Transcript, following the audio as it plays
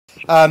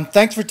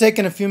Thanks for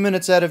taking a few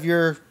minutes out of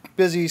your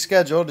busy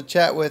schedule to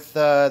chat with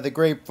the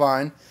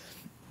Grapevine.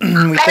 No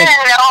worries.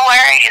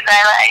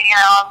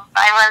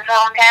 I was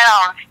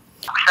hometown,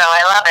 so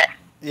I love it.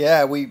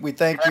 Yeah, we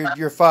thank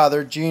your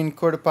father, Gene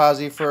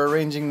Cortopazzi, for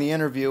arranging the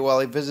interview while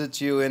he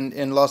visits you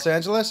in Los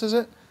Angeles, is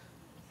it?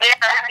 Yeah,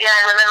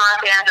 I live in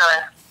Los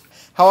Angeles.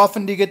 How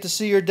often do you get to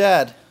see your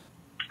dad?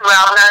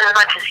 Well, not as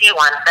much as he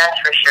wants, that's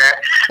for sure.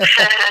 A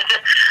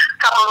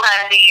couple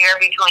times a year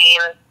between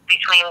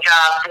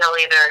jobs, he'll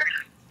either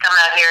come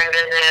out here and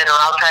visit, or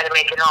I'll try to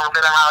make it home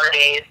for the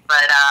holidays.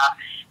 But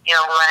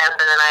my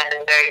husband and I have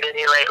been very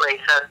busy lately,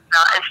 so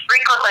not as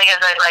frequently as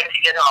I'd like to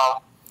get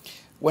home.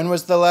 When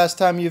was the last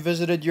time you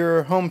visited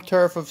your home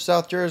turf of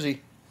South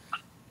Jersey?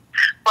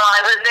 Well,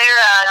 I was there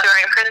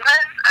during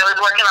Christmas. I was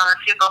working on the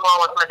Super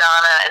Bowl with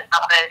Madonna, and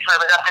so I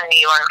was up in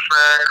New York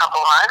for a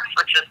couple months,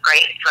 which was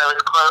great. So I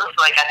was close,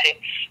 so I got to,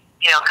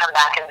 come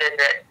back and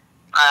visit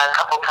a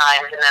couple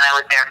times, and then I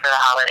was there for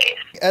the holidays.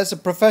 As a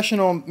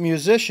professional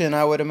musician,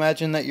 I would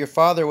imagine that your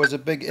father was a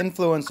big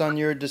influence on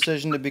your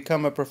decision to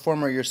become a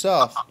performer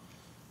yourself.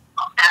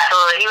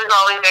 Absolutely. He was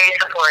always very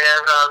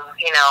supportive of,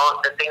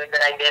 the things that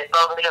I did.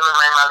 Both him and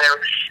my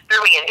mother threw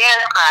me in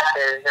dance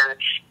classes and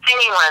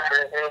singing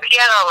lessons and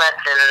piano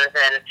lessons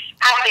and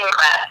acting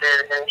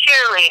classes and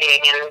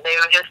cheerleading, and they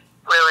were just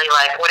really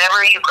like,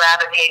 whatever you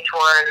gravitate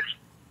towards,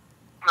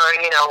 or,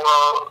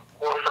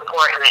 we'll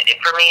support. And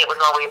for me, it was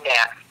always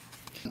dance.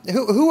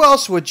 Who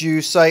else would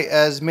you cite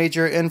as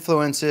major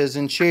influences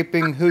in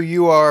shaping who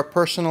you are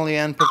personally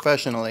and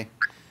professionally?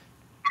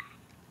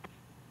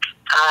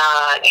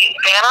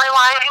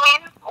 Family-wise, you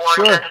mean? Or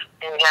sure. Just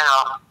in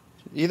general?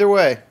 Either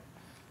way.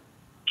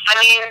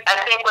 I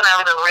think when I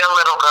was a real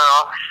little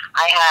girl,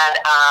 I had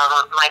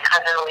my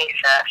cousin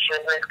Lisa. She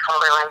was Miss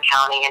Cumberland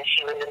County, and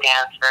she was a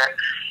dancer.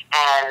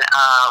 And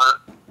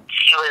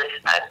she was,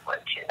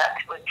 she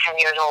was 10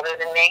 years older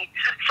than me.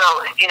 So,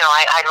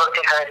 I looked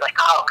at her as like,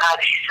 oh, God,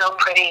 she's so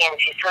pretty, and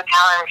she's so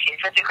talented,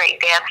 she's such a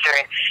great dancer.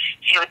 And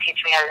she would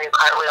teach me how to do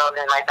cartwheels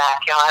in my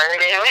backyard,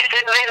 and it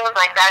was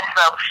like that.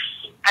 So,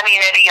 at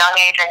a young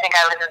age, I think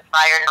I was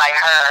inspired by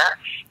her.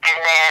 And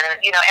then,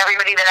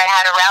 everybody that I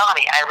had around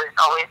me, I was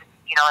always,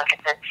 like I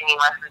said, singing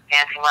lessons,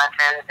 dancing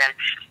lessons, and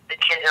the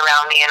kids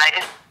around me. And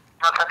I'm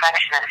a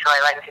perfectionist, so I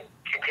like to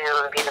do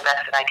and be the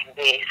best that I can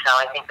be. So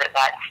I think that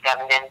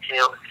stemmed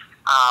into,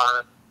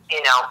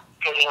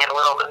 taking it a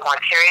little bit more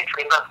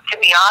seriously. But to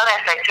be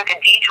honest, I took a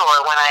detour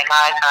when I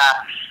got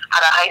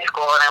out of high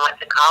school and I went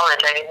to college.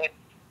 I didn't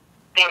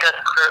think of,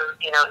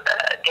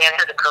 dance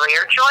as a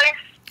career choice.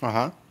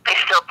 Uh-huh. I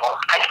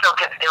still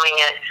kept doing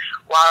it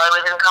while I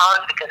was in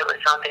college because it was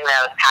something that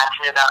I was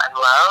passionate about and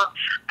loved.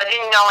 I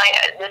didn't know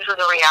this was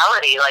a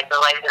reality, like the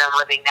life that I'm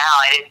living now.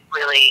 I didn't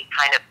really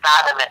kind of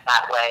fathom it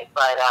that way.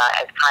 But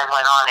as time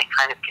went on, it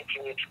kind of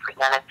continued to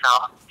present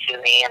itself to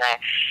me. And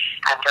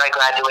after I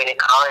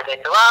graduated college, I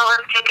said, well,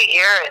 let's take a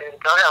year and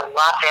go to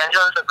Los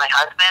Angeles with my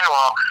husband.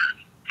 We'll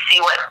see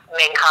what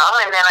may come.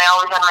 And then I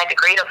always had my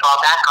degree to fall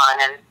back on.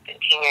 And 15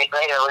 years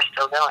later, we're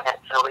still doing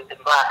it. So we've been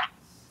blessed.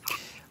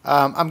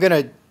 I'm going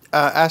to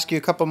ask you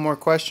a couple more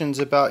questions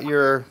about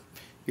your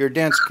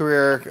dance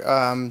career.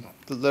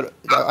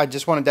 I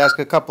just wanted to ask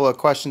a couple of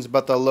questions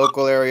about the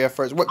local area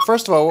first.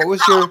 First of all, what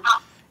was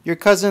your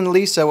cousin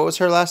Lisa? What was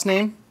her last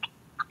name?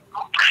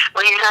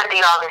 Lisa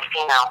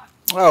D'Agostino.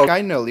 Oh,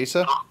 I know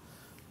Lisa.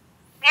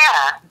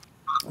 Yeah.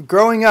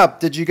 Growing up,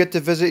 did you get to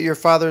visit your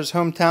father's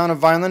hometown of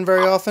Vineland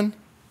very often?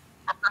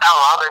 Oh,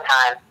 all the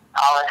time.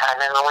 All the time.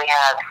 And when we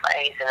have,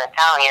 he's an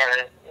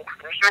Italian,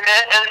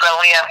 so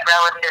we have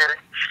relatives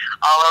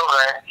all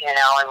over,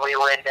 and we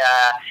would,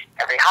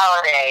 every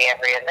holiday,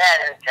 every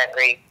event,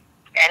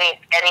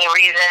 any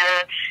reason,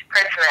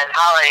 Christmas,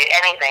 holiday,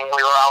 anything,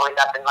 we were always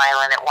up in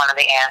Vineland at one of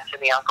the aunts or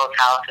the uncle's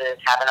houses,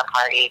 having a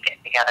party,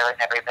 get together with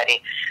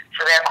everybody.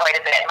 So there quite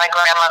a bit. My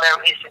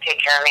grandmother used to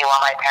take care of me while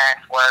my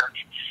parents worked,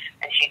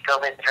 and she'd go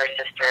visit her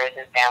sisters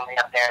and family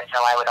up there, so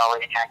I would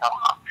always tag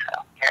along,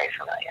 so very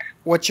familiar.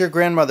 What's your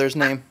grandmother's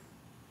name?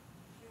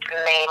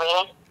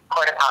 Mamie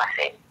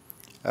Cortopazzi.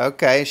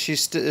 Okay, is she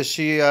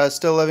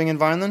still living in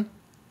Vineland?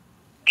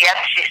 Yes,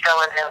 she still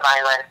lives in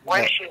Vineland.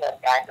 Where does she live,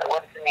 guys?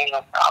 What's the name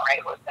of her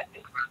already? What's that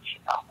big room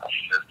she's on?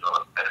 She lives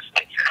in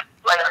Pennsylvania.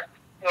 Like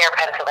near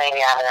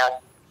Pennsylvania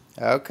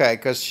Avenue. Okay,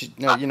 because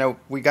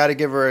we got to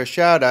give her a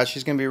shout out.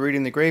 She's going to be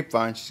reading the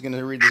Grapevine. She's going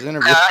to read this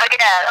interview. Oh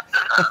yeah.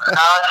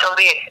 She'll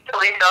be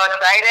so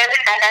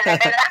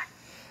excited.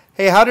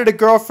 Hey, how did a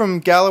girl from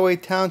Galloway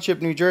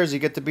Township, New Jersey,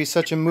 get to be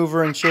such a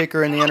mover and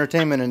shaker in the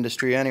entertainment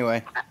industry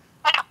anyway?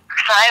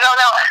 I don't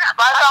know.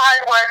 Lots of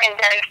hard work and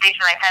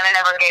dedication. I kind of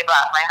never gave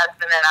up. My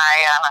husband and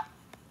I,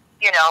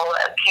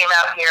 came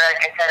out here.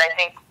 Like I said, I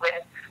think with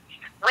it,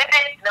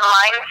 the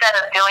mindset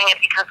of doing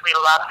it because we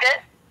loved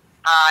it.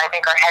 I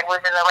think our head was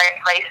in the right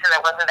place, and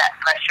there wasn't that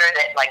pressure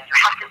that like you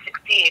have to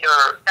succeed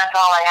or that's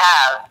all I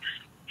have.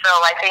 So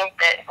I think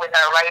that with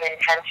our right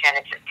intention,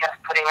 it just kept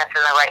putting us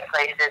in the right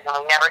places, and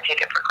we never take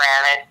it for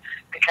granted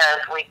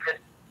because we could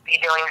be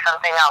doing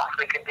something else.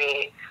 We could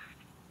be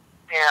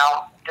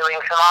doing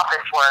some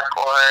office work,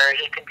 or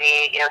he could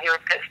be, he was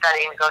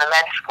studying to go to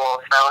med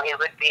school, so he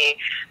would be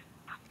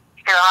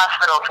in the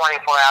hospital 24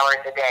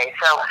 hours a day.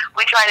 So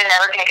we try to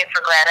never take it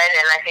for granted,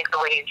 and I think the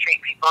way you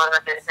treat people in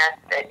the business,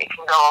 it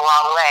can go a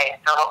long way.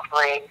 So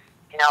hopefully,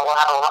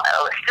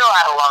 we'll still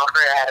have a long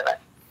career ahead of us.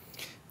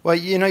 Well,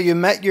 you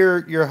met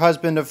your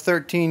husband of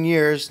 13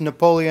 years,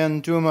 Tabitha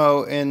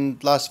D'Umo, in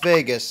Las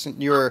Vegas.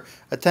 You were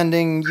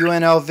attending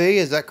UNLV,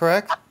 is that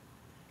correct?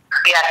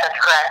 Yes, that's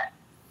correct.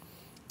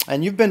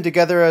 And you've been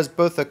together as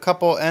both a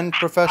couple and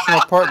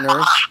professional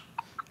partners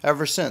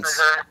ever since.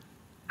 Mm-hmm.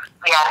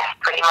 Yes,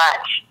 pretty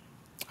much.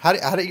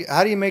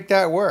 How do you make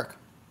that work?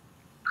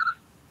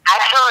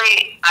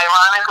 Actually,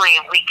 ironically,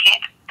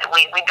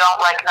 we don't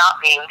like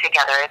not being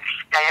together.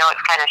 I know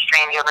it's kind of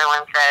strange.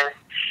 Everyone says,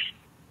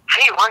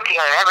 "Hey, you work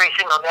together every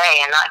single day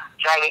and not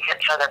drag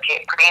each other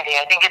crazy."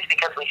 I think it's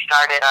because we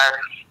started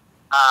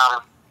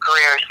our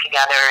careers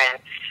together, and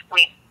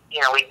we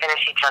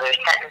finish each other's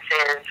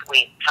sentences.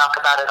 We talk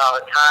about it all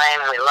the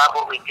time. We love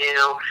what we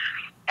do,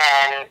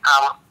 and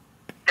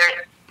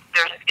there's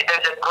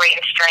a great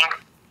strength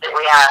that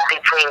we have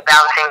between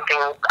bouncing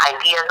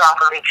ideas off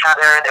of each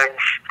other. There's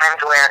times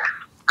where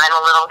I'm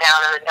a little down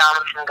in the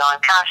dumps and going,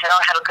 "Gosh, I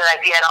don't have a good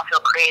idea. I don't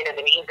feel creative,"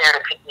 and he's there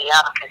to pick me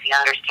up because he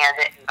understands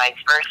it, and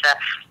vice versa.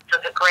 So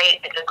it's a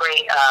great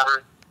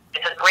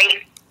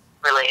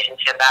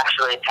relationship,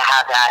 actually, to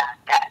have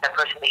the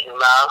person that you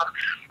love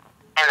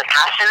and the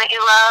passion that you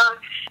love,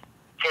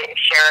 to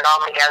share it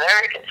all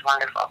together. It's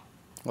wonderful.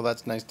 Well,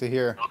 that's nice to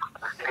hear.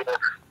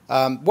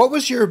 What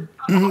was your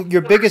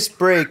biggest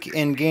break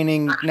in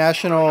gaining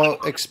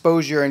national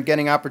exposure and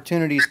getting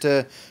opportunities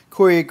to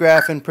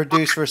choreograph and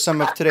produce for some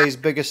of today's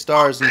biggest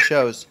stars and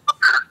shows?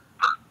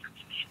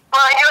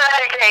 Well, I do have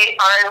to say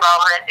our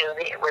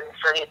involvement with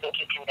So You Think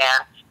You Can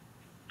Dance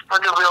was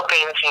a real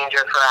game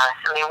changer for us.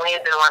 I mean, we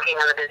had been working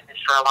in the business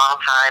for a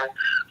long time,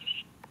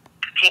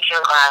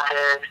 teaching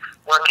classes,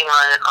 working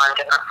on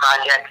different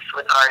projects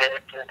with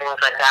artists and things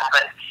like that.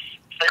 But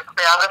as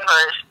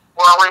choreographers,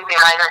 we're always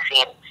behind the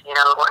scenes.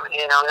 No one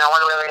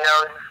really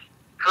knows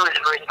who's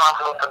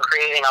responsible for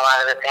creating a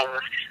lot of the things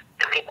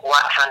that people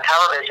watch on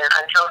television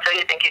until So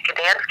You Think You Can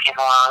Dance came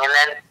along, and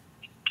then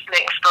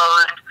they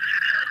exposed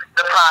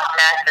the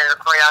process and the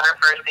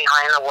choreographers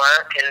behind the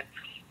work, and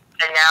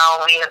now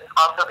we have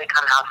also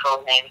become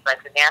household names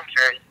like the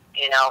dancers,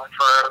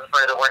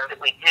 for the work that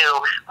we do,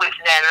 which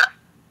then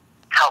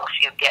helps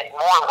you get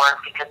more work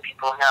because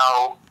people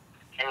know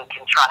and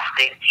can trust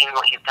they've seen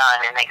what you've done,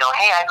 and they go,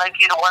 "Hey, I'd like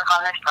you to work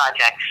on this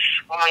project."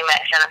 When we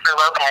met Jennifer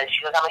Lopez,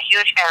 she goes, "I'm a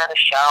huge fan of the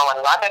show. I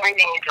love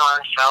everything you do on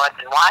the show. I've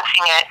been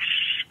watching it,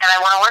 and I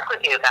want to work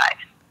with you guys."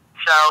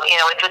 So,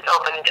 it just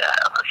opened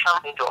so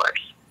many doors.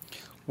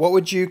 What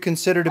would you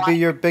consider to be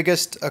your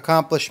biggest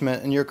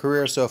accomplishment in your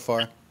career so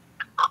far?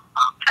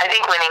 I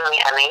think winning the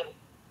Emmy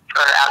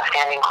for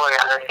Outstanding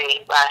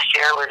Choreography last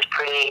year was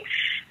pretty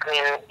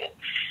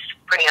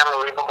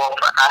unbelievable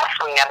for us.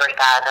 We never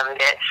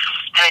fathomed it.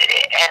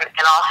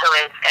 And also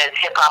as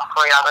hip-hop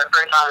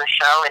choreographers on the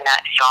show in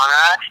that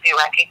genre to be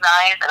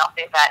recognized, I don't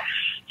think that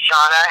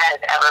genre has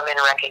ever been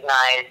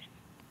recognized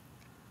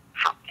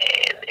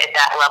at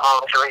that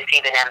level to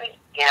receive an Emmy.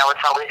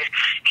 It's always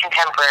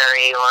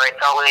contemporary, or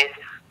it's always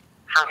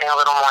something a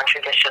little more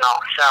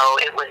traditional. So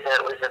it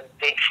was a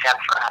big step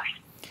for us.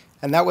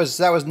 And that was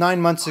 9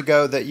 months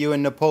ago that you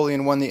and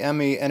Napoleon won the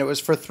Emmy, and it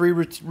was for 3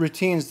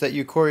 routines that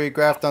you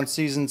choreographed on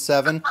season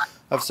 7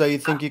 of So You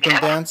Think You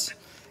Can Dance.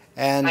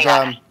 And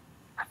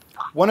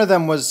one of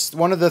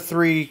the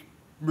 3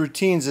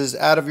 routines is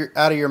out of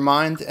your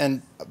mind.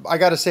 And I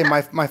got to say,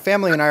 my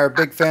family and I are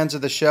big fans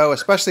of the show,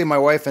 especially my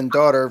wife and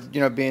daughter,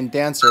 being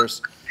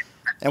dancers.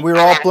 And we were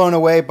all blown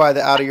away by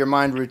the Out of Your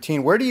Mind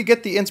routine. Where do you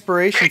get the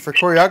inspiration for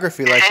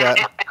choreography like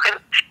that?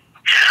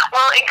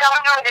 Well, it comes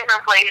from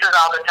different places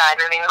all the time.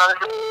 I mean, most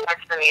of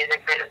it's the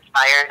music that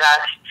inspires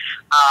us.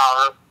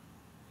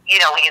 You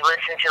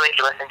listen to it,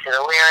 you listen to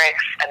the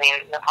lyrics. I mean,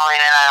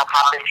 Napoleon and I will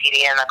pop the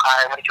CD in the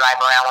car and we drive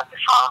around with the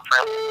song for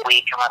a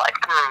week, and we're like,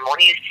 what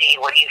do you see?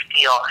 What do you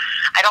feel?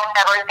 I don't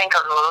ever think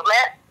of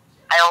movement.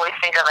 I always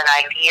think of an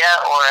idea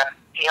or a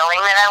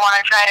feeling that I want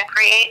to try to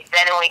create.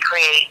 Then we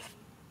create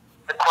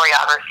the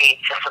choreography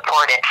to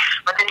support it.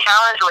 But the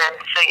challenge with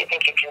So You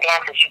Think You Can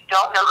Dance is you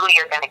don't know who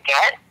you're going to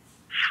get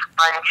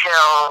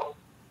until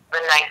the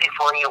night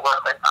before you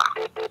work with them.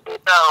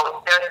 So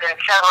there's been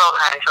several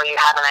times where you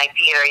have an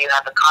idea or you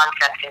have a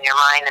concept in your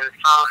mind and the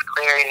song's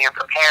clear and you're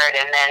prepared,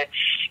 and then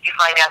you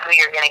find out who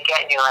you're going to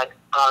get and you're like,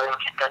 oh,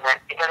 it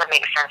doesn't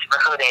make sense for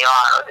who they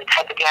are or the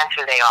type of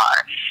dancer they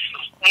are.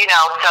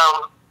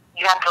 So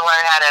you have to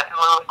learn how to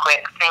move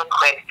quick, think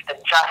quick,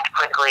 adjust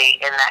quickly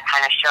in that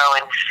kind of show.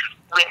 And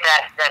with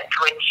that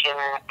Twitch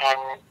and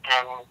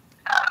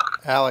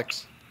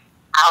Alex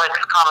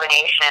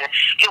combination,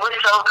 it was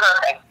so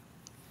perfect.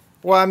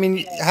 Well, I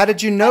mean, how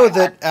did you know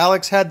that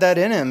Alex had that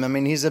in him? I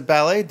mean, he's a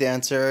ballet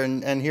dancer,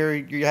 and here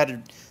you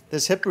had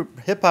this hip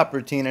hop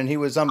routine, and he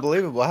was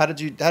unbelievable. How did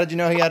you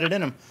know he had it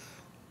in him?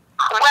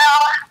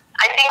 Well,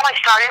 I think we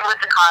started with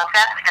the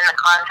concept, and the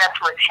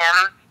concept was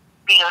him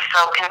being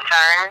so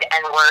concerned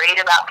and worried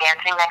about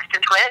dancing next to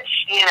Twitch.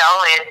 You know,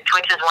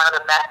 Twitch is one of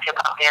the best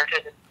hip-hop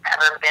dancers that's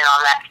ever been on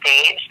that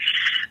stage.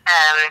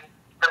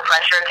 The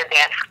pressure to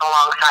dance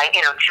alongside,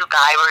 you know, two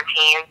guy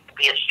routines, to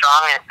be as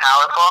strong and as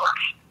powerful.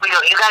 We go,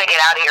 you got to get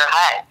out of your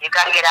head. You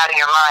got to get out of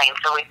your mind.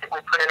 So we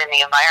put him in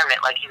the environment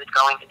like he was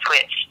going to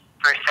Twitch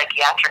for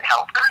psychiatric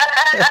help.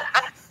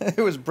 It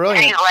was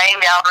brilliant. And he's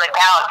laying down on the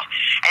couch,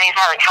 and he's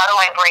like, how do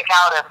I break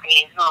out of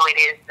being who it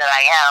is that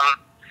I am?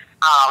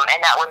 And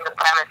that was the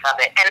premise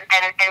of it.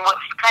 And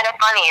what's kind of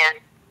funny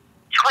is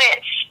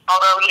Twitch,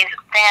 although he's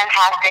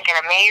fantastic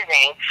and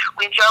amazing,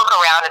 we joke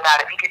around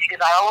about it because he goes,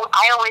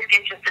 I always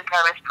get just as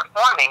nervous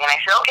performing. And I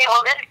said, okay,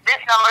 well,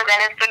 this number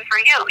then is good for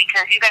you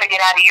because you got to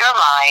get out of your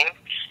mind,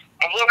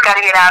 and he's got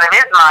to get out of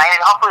his mind,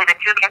 and hopefully the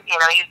two can, you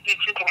know, you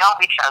two can help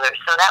each other.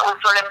 So that was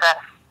sort of the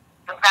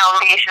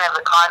foundation of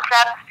the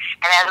concept.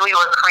 And as we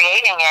were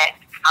creating it,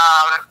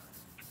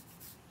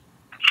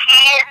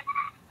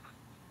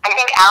 I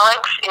think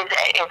Alex is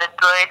a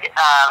good,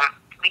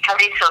 because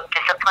he's so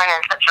disciplined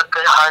and such a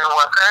good hard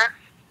worker,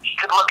 he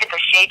could look at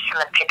the shapes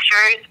and the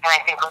pictures, and I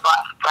think with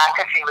lots of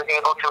practice he was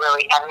able to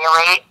really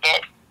emulate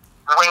it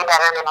way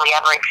better than we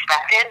ever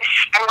expected.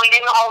 And we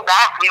didn't hold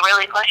back. We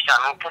really pushed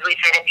him because we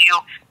said, if you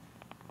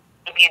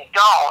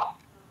don't,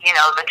 you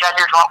know, the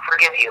judges won't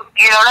forgive you.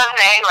 You know what I'm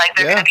saying? Like,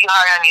 they're going to be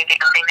hard on you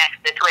dancing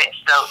next to Twitch.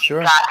 So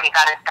you got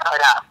to step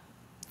it up.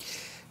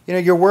 You know,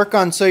 your work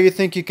on So You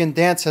Think You Can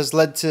Dance has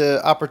led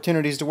to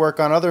opportunities to work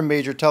on other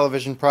major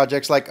television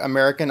projects like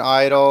American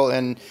Idol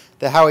and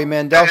the Howie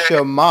Mandel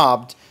show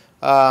Mobbed.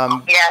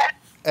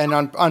 And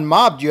on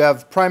Mobbed, you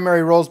have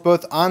primary roles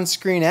both on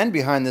screen and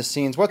behind the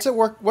scenes. What's it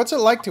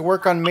like to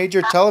work on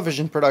major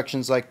television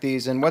productions like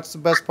these, and what's the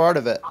best part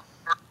of it?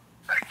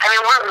 I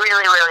mean, we're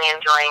really, really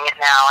enjoying it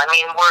now. I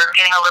mean, we're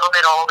getting a little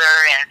bit older,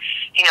 and,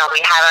 you know, we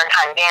had our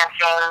time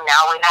dancing.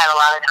 Now we've had a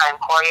lot of time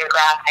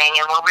choreographing,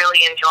 and we're really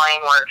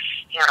enjoying. We're,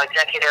 you know,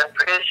 executive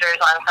producers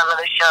on some of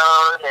the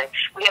shows, and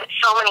we have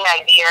so many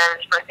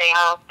ideas for things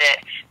that,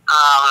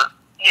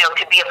 you know,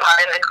 to be a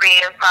part of the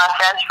creative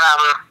process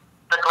from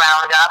the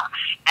ground up,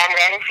 and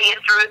then see it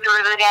through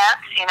the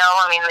dance. You know,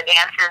 I mean, the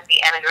dance is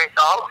the end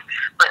result,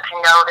 but to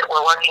know that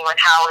we're working with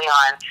Howie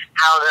on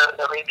how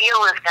the reveal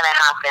is going to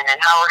happen and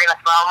how we're going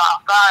to throw him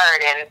off guard,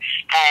 and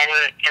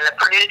the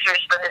producers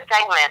for the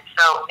segment.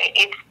 So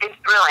it's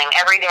thrilling.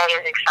 Every day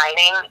is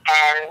exciting,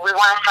 and we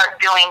want to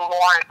start doing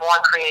more and more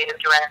creative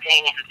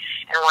directing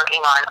and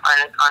working on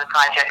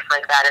projects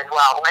like that as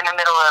well. We're in the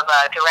middle of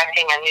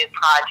directing a new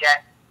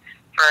project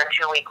for a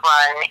 2-week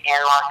run in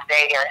Las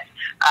Vegas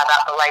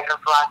about the life and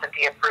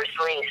philosophy of Bruce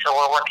Lee. So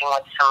we're working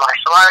with some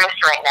martial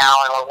artists right now,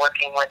 and we're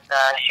working with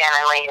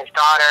Shannon Lee, his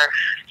daughter.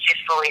 She's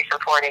fully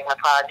supporting the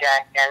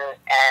project,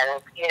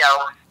 and you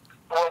know,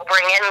 we'll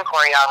bring in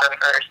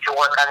choreographers to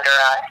work under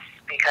us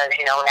because,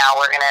 you know, now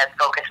we're going to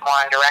focus more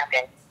on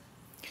directing.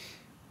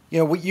 You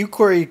know, you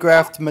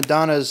choreographed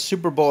Madonna's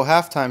Super Bowl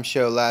halftime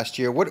show last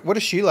year. What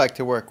does she like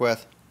to work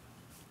with?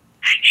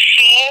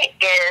 She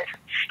is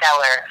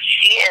stellar.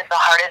 She is the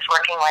hardest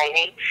working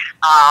lady.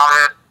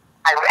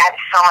 I have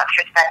so much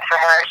respect for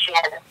her. She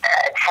has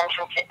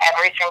attention to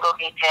every single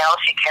detail.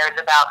 She cares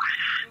about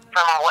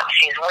from what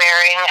she's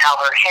wearing, how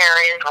her hair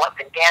is, what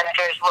the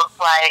dancers look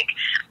like,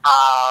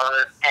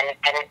 and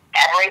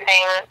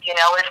everything, you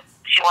know,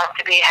 she wants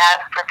to have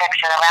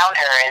perfection around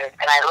her,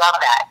 and I love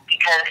that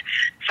because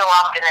so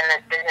often in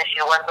this business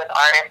you work with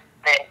artists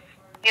that,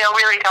 you know,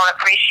 really don't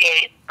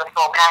appreciate the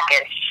full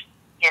package.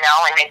 You know,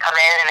 and they come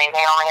in and they may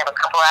only have a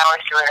couple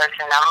hours to rehearse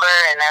a number,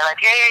 and they're like,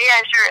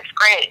 yeah, sure, it's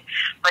great.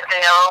 But to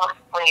know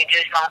when you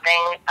do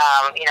something,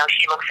 you know,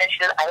 she looks at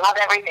you, I love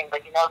everything,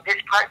 but, you know, this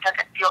part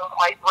doesn't feel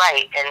quite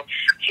right. And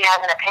she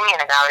has an opinion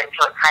about it,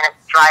 so it kind of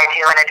drives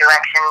you in a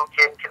direction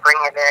to bring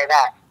you very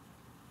back.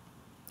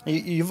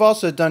 You've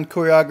also done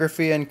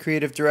choreography and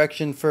creative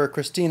direction for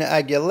Christina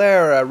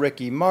Aguilera,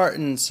 Ricky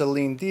Martin,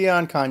 Celine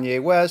Dion,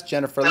 Kanye West,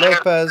 Jennifer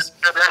Lopez.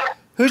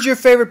 Who's your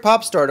favorite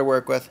pop star to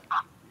work with?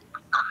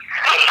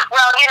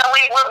 Well, you know,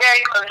 we're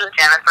very close with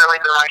Jennifer. We've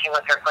been working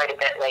with her quite a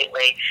bit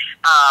lately.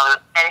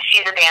 And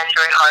she's a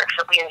dancer at heart,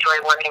 so we enjoy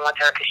working with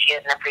her because she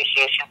has an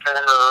appreciation for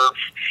the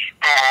moves.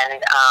 And,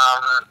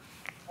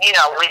 you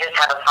know, we just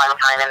have a fun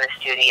time in the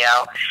studio.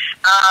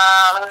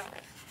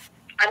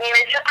 I mean,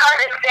 it's just hard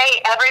to say.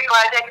 Every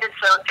project is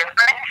so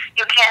different.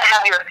 You can't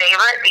have your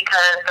favorite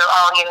because they're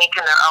all unique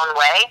in their own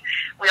way.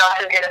 We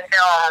also did a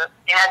film.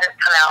 It hasn't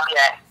come out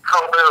yet,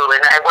 Kobu,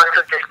 and I worked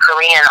with this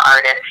Korean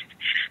artist.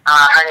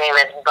 Her name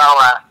is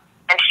Boa,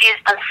 and she's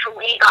a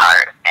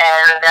sweetheart.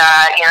 And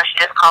you know,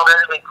 she just called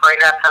us. We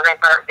choreographed something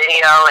for her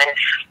video, and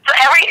so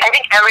I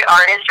think every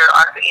artist or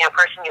you know,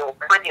 person you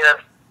work with, you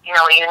have, you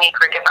know, a unique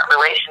or different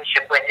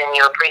relationship with, and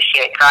you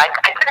appreciate. So I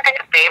couldn't pick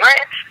a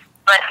favorite,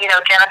 but you know,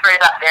 Jennifer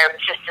is up there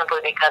just simply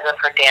because of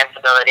her dance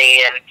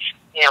ability, and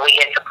you know, we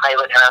get to play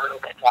with her a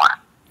little bit more.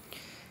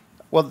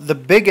 Well, the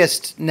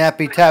biggest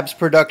NappyTabs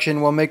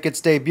production will make its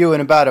debut in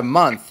about a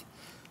month.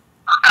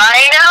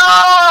 I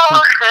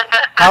know.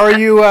 How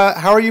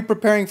are you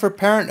preparing for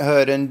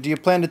parenthood, and do you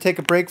plan to take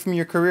a break from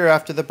your career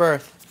after the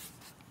birth?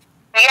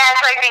 Yes,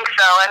 I think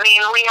so. I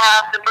mean, we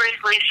have the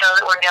Bruce Lee show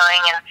that we're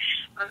doing, and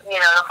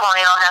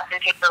Napoleon will have to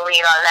take the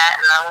lead on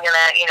that, and I'm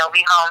gonna,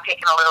 be home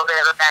taking a little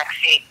bit of a back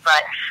seat.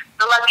 But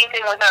the lucky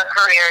thing with our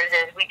careers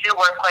is we do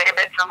work quite a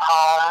bit from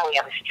home. We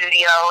have a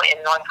studio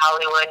in North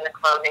Hollywood in the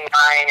clothing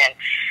line, and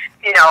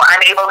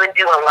I'm able to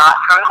do a lot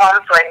from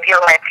home. So I feel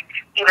like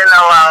even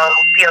though I'll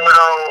be a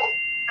little,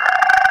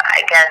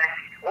 I guess,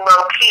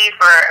 low key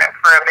for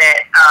a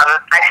bit,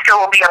 I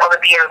still will be able to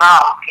be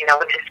involved.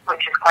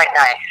 Which is quite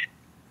nice.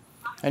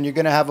 And you're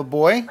going to have a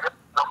boy?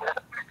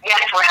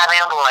 Yes, we're having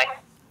a boy.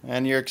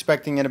 And you're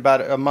expecting in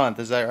about a month,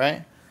 is that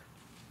right?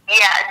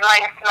 Yeah,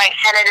 my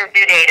tentative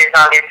due date is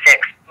August 6th.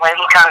 When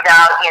he comes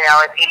out,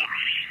 if he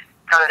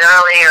comes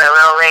early or a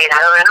little late, who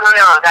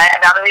knows?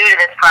 I'm new to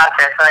this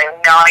process, so I have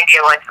no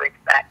idea what to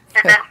expect.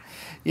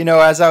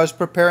 As I was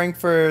preparing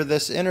for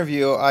this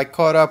interview, I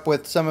caught up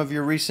with some of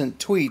your recent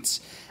tweets,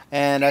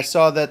 and I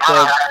saw that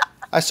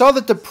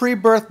the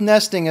pre-birth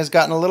nesting has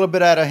gotten a little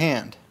bit out of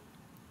hand.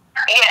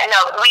 Yeah,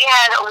 no, we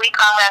had a week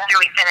off after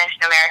we finished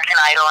American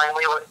Idol, and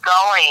we were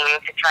going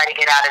to try to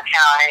get out of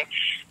town. And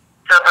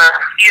so for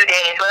a few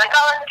days, we're like,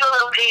 oh, let's do a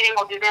little dating,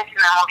 we'll do this, and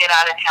then we'll get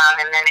out of town.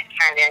 And then it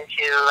turned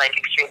into,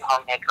 extreme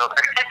home makeover.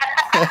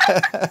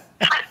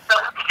 So,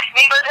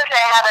 needless to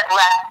say, I haven't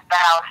left the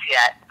house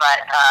yet.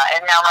 But,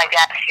 and now my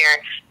dad's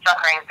here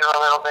suffering through a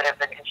little bit of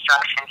the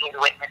construction. He's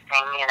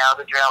witnessing,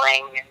 the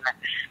drilling and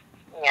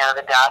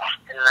the dust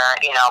and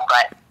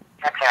but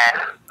that's it.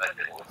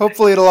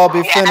 Hopefully it'll all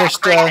be finished.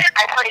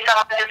 Actually,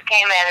 someone just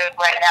came in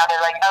right now. They're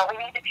like, oh,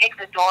 we need to take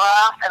the door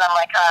off. And I'm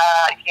like,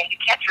 yeah, you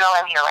can't drill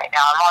in here right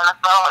now. I'm on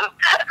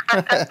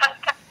the phone.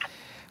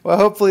 Well,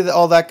 hopefully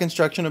all that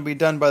construction will be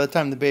done by the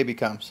time the baby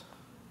comes.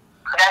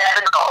 That's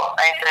the goal.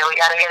 I said we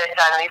got to get it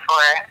done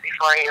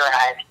before he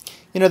arrives.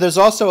 There's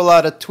also a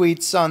lot of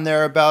tweets on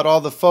there about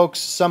all the folks,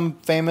 some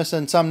famous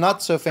and some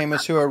not so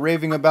famous, who are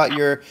raving about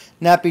your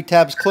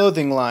NappyTabs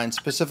clothing line,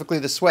 specifically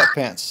the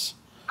sweatpants.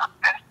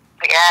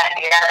 Yeah,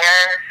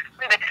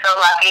 we've been so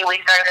lucky. We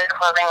started this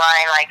clothing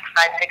line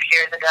 5-6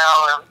 years ago,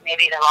 or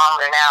maybe even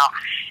longer now.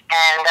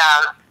 And,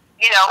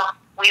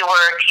 we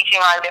were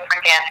teaching on different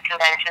dance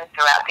conventions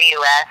throughout the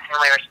U.S., and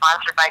we were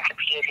sponsored by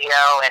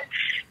Capizio, and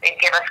they'd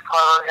give us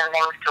clothes and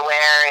things to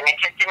wear, and it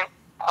just didn't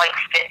quite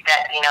fit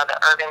that, the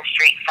urban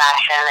street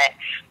fashion that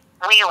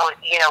we would,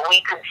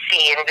 we could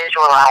see and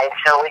visualize.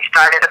 So we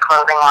started a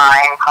clothing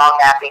line called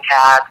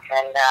NappyTabs,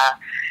 and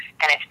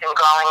it's been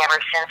growing ever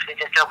since. We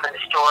just opened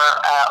a store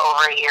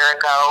over a year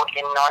ago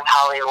in North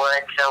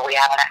Hollywood, so we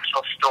have an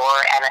actual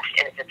store, and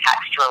it's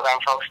attached to a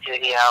rental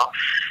studio.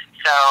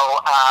 So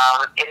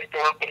it's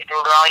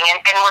been growing, and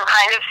we're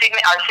kind of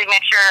our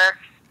signature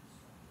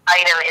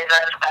item is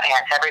our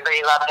sweatpants.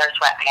 Everybody loves our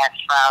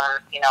sweatpants, from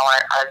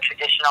our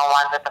traditional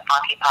ones with the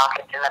funky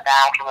pockets in the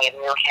back, and we have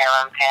new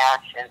harem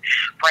pants and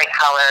bright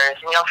colors,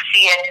 and you'll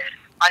see it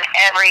on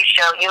every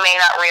show. You may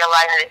not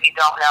realize it if you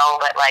don't know,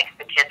 but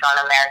the Kids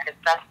on America's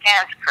Best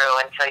Dance Crew,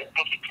 and so you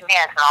think you can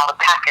dance in all the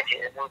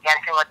packages and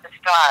Dancing with the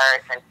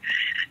Stars, and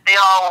they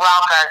all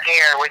rock our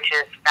gear, which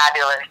is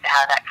fabulous to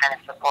have that kind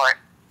of support.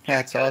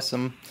 That's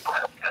awesome.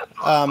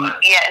 Yeah,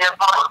 and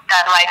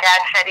my dad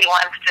said he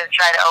wants to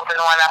try to open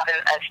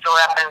a store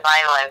up in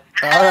Vineland.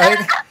 All right.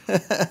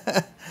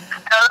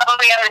 I don't know if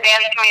we have the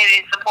dance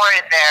community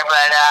supported there,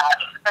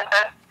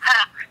 but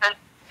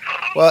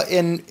Well,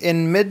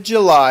 in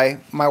mid-July,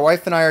 my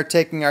wife and I are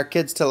taking our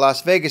kids to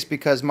Las Vegas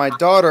because my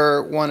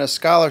daughter won a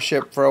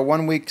scholarship for a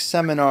one-week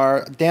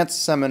dance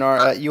seminar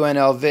at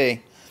UNLV.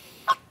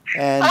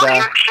 And oh,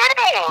 you're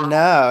kidding!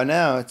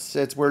 No,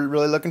 we're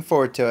really looking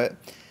forward to it.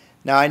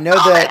 Now I know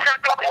that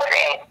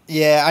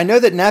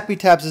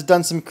NappyTabs has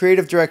done some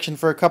creative direction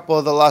for a couple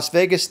of the Las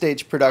Vegas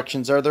stage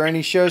productions. Are there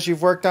any shows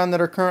you've worked on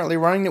that are currently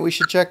running that we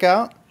should check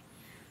out?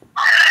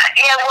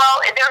 Yeah,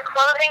 well, they're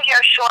closing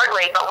here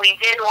shortly, but we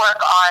did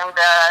work on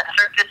the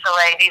Cirque du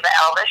Soleil Viva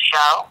Elvis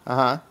show.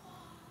 Uh-huh.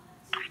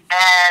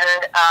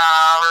 And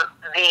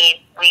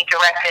we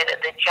directed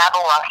the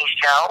Jabberwocky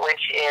show,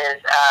 which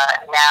is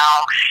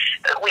now,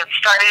 we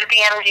started at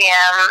the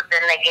MGM,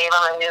 then they gave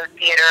them a new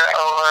theater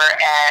over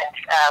at,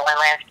 when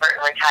Lance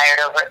Burton retired,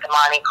 over at the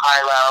Monte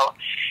Carlo.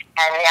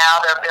 And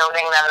now they're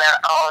building them their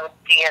own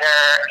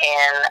theater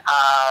in,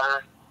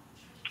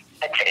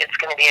 it's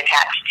going to be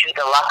attached to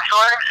the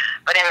Luxor,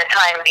 but in the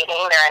time being,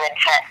 they're in a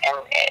tent and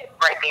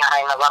right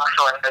behind the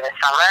Luxor for the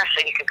summer,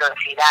 so you could go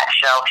see that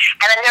show.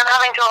 And then they're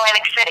coming to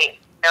Atlantic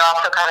City. They're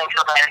also coming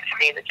to Atlantic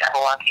City, the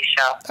Jabberwocky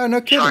show. Oh,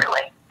 no kidding.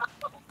 Shortly.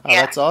 Oh,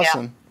 yeah, that's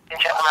awesome. Yeah. And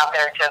check them out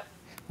there, too.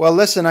 Well,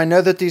 listen, I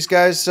know that these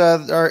guys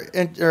are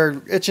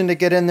itching to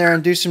get in there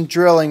and do some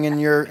drilling in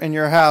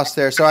your house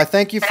there, so I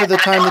thank you for the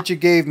time that you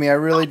gave me. I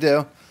really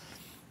do.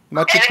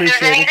 Much appreciated. If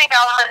there's anything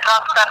else that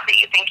pops up that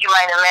you think you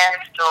might have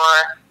missed,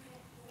 or,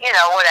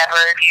 whatever,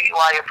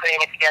 while you're putting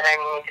it together and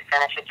you need to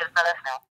finish it, just let us know.